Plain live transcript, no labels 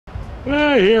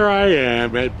Well, here I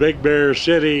am at Big Bear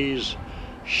City's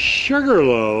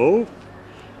Sugarloaf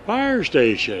Fire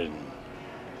Station,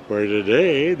 where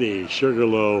today the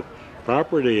Sugarloaf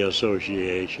Property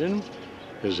Association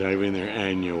is having their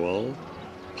annual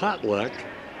potluck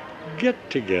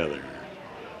get-together.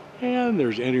 And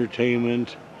there's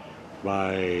entertainment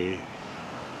by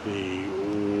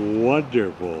the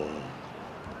wonderful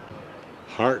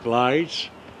Heartlights,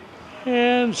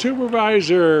 and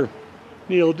Supervisor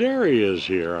Neil Derry is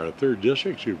here, our 3rd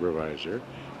District Supervisor.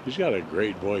 He's got a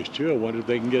great voice too. I wonder if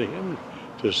they can get him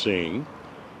to sing.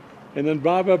 And then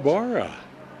Bob Ibarra,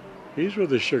 he's with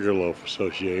the Sugarloaf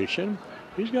Association.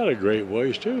 He's got a great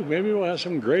voice too. Maybe we'll have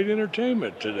some great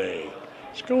entertainment today.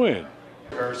 Let's go in.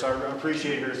 So I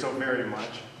appreciate her so very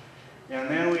much. And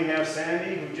then we have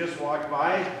Sandy, who just walked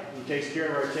by, who takes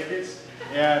care of our tickets.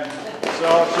 And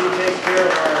so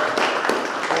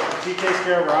she takes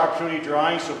care of our opportunity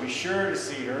drawing, so be sure to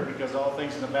see her, because all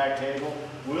things in the back table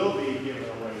will be given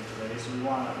away today. So we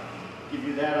want to give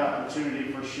you that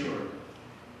opportunity for sure.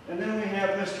 And then we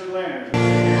have Mr. Leonard.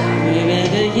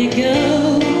 Wherever you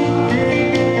go,